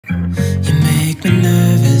me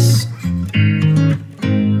nervous.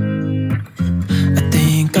 I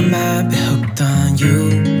think I might be hooked on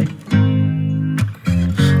you.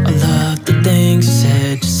 All of the things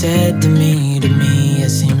you said to me, it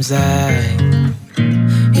seems like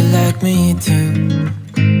you like me too.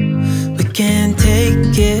 We can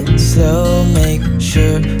take it slow, make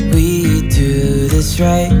sure we do this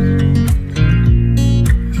right.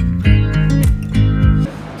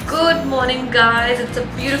 Good morning guys, it's a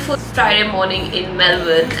beautiful Friday morning in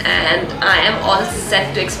Melbourne and I am all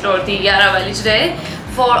set to explore the Yarra Valley today.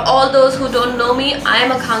 For all those who don't know me, I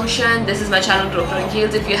am Akanksha and this is my channel Creamery.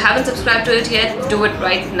 If you haven't subscribed to it yet, do it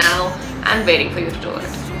right now. I'm waiting for you to do it.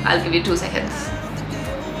 I'll give you 2 seconds.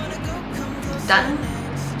 Done?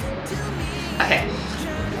 Okay.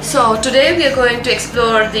 So today we are going to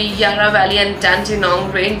explore the Yarra Valley and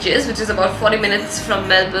Dandenong ranges, which is about 40 minutes from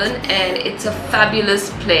Melbourne, and it's a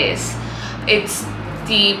fabulous place. It's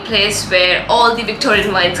the place where all the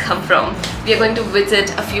Victorian wines come from. We are going to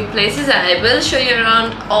visit a few places and I will show you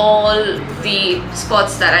around all the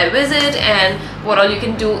spots that I visit and what all you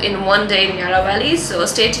can do in one day in Yarra Valley, so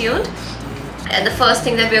stay tuned. And the first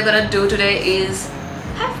thing that we are going to do today is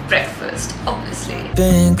have breakfast, obviously.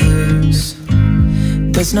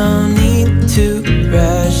 There's no need to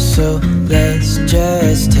rush, so let's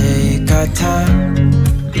just take our time.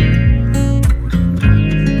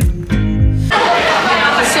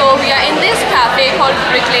 So we are in this cafe called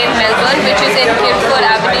Brick Lane, Melbourne, which is in Guildford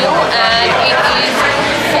Avenue, and it is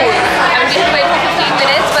full. I mean, we have to wait for 15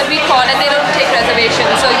 minutes, but we call and they don't take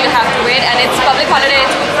reservations, so you have to wait. And it's public holiday,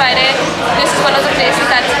 it's Good Friday. This is one of the places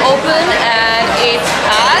that's open and it's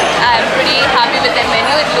packed. I'm pretty happy with their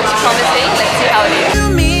menu. It looks promising. Let's see how it is.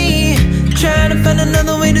 Trying to find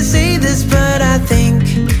another way to say this, but I think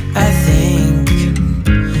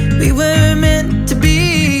we were meant to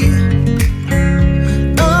be.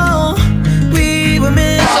 Oh, we were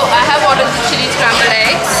meant. So I have ordered the chili scrambled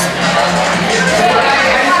eggs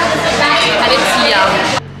and it's yum.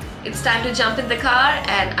 It's time to jump in the car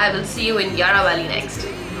and I will see you in Yarra Valley next.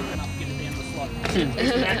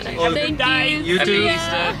 Thank you. You too.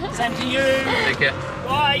 Same to you. Take care.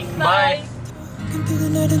 Bye. Bye. Through the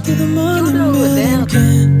night and through the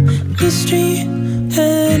morning, history.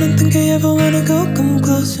 I don't think I ever wanna go come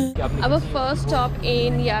closer. Our first stop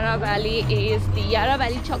in Yarra Valley is the Yarra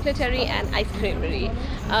Valley Chocolaterie and Ice Creamery.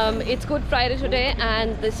 It's Good Friday today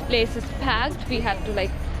and this place is packed. We had to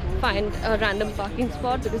find a random parking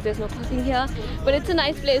spot because there's no parking here. But it's a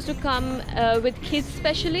nice place to come with kids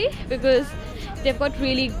especially because they've got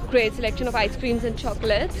really great selection of ice creams and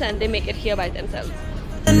chocolates and they make it here by themselves.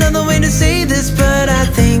 Another way to say this, but I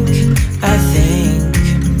think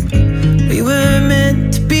we were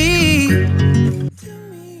meant to be.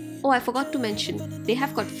 Oh, I forgot to mention, they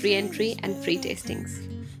have got free entry and free tastings.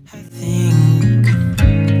 I think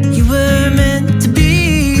you were meant to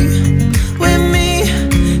be with me.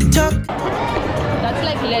 That's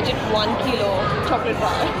like legit 1 kilo chocolate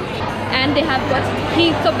bar. And they have got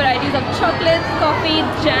heaps of varieties of chocolates, coffee,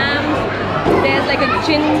 jams. There's like a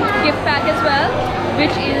gin gift pack as well,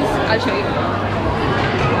 which is, I'll show you.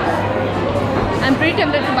 I'm pretty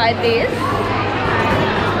tempted to buy this.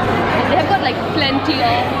 They have got like plenty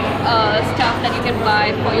of stuff that you can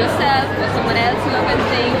buy for yourself, for someone else you are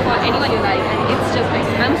visiting, for anyone you like, and it's just like,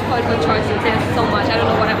 I'm spoiled for choices. There's so much, I don't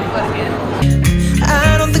know what I'm going to get.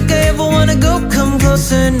 I don't think I ever wanna go come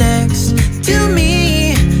closer next to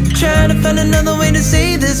me. Trying to find another way to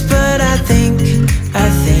say this, but I think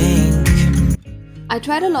I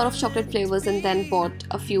tried a lot of chocolate flavors and then bought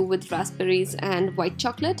a few with raspberries and white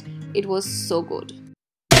chocolate. It was so good.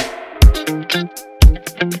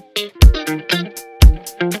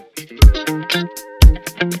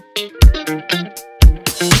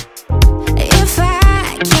 If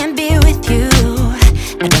I can't be with you,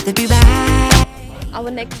 I'd rather be by. Our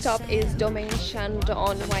next stop is Domaine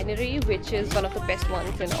Shandon Winery, which is one of the best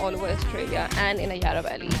ones in all over Australia and in a Yarra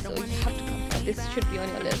Valley. So you have to come. This should be on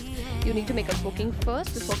your list. You need to make a booking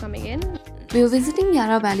first before coming in. We were visiting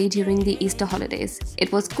Yarra Valley during the Easter holidays.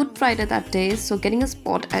 It was Good Friday that day, so getting a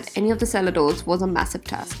spot at any of the cellar doors was a massive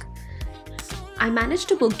task. I managed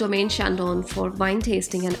to book Domaine Shandon for wine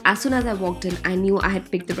tasting, and as soon as I walked in, I knew I had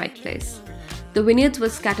picked the right place. The vineyards were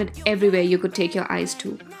scattered everywhere you could take your eyes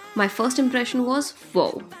to. My first impression was,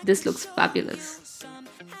 whoa, this looks fabulous.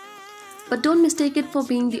 But don't mistake it for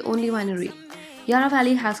being the only winery. Yarra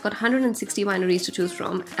Valley has got 160 wineries to choose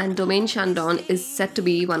from, and Domaine Shandon is said to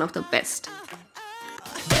be one of the best.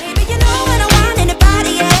 Baby, you know what I want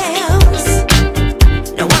anybody else.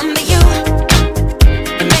 No one but you.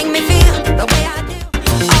 You make me feel the way I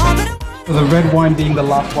do. So the red wine being the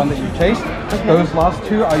last one that you taste. Okay. Those last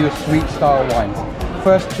two are your sweet style wines.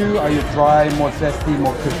 First two are your dry, more zesty,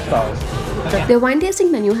 more crisp styles. Okay. Their wine tasting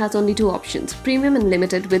menu has only two options, premium and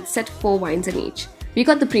limited, with set 4 wines in each. We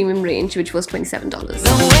got the premium range, which was $27.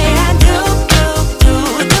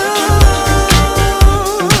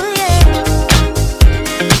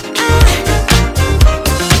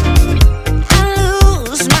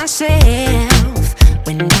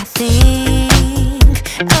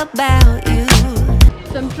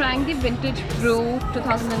 So I'm trying the Vintage Brew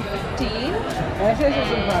 2015. It's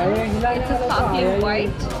a sparkling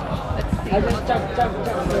white. Let's see.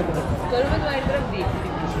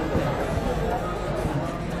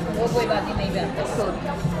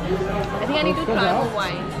 I think I need to try more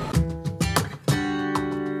wine.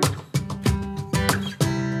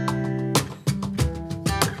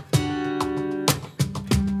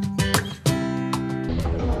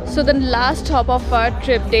 So the last stop of our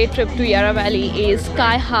day trip to Yarra Valley is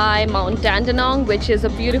Sky High Mount Dandenong, which is a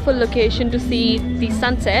beautiful location to see the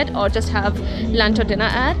sunset or just have lunch or dinner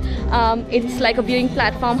at. It's like a viewing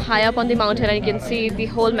platform high up on the mountain, and you can see the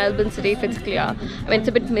whole Melbourne city if it's clear. I mean, it's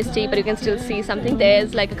a bit misty, but you can still see something.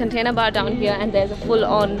 There's like a container bar down here, and there's a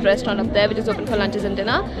full-on restaurant up there which is open for lunches and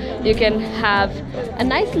dinner. You can have a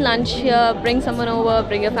nice lunch here, bring someone over,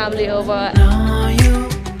 bring your family over.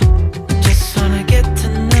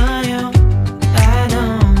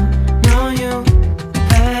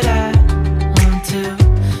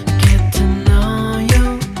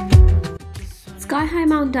 Sky High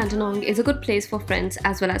Mount Dandenong is a good place for friends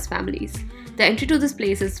as well as families. The entry to this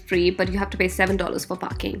place is free, but you have to pay $7 for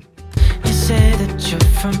parking. You say that you're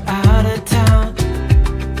from out of town.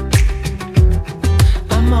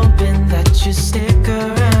 I'm hoping that you stick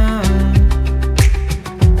around.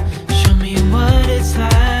 Show me what it's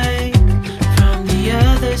like from the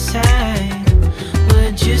other side.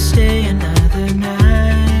 Would you stay another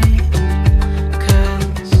night?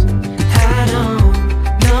 'Cause I don't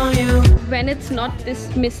know you. When it's not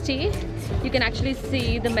this misty, you can actually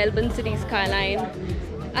see the Melbourne city skyline.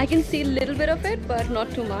 I can see a little bit of it, but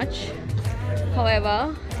not too much.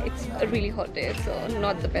 However, it's a really hot day, so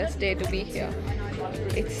not the best day to be here.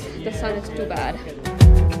 The sun is too bad.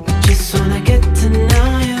 Just wanna get to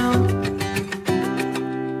know you.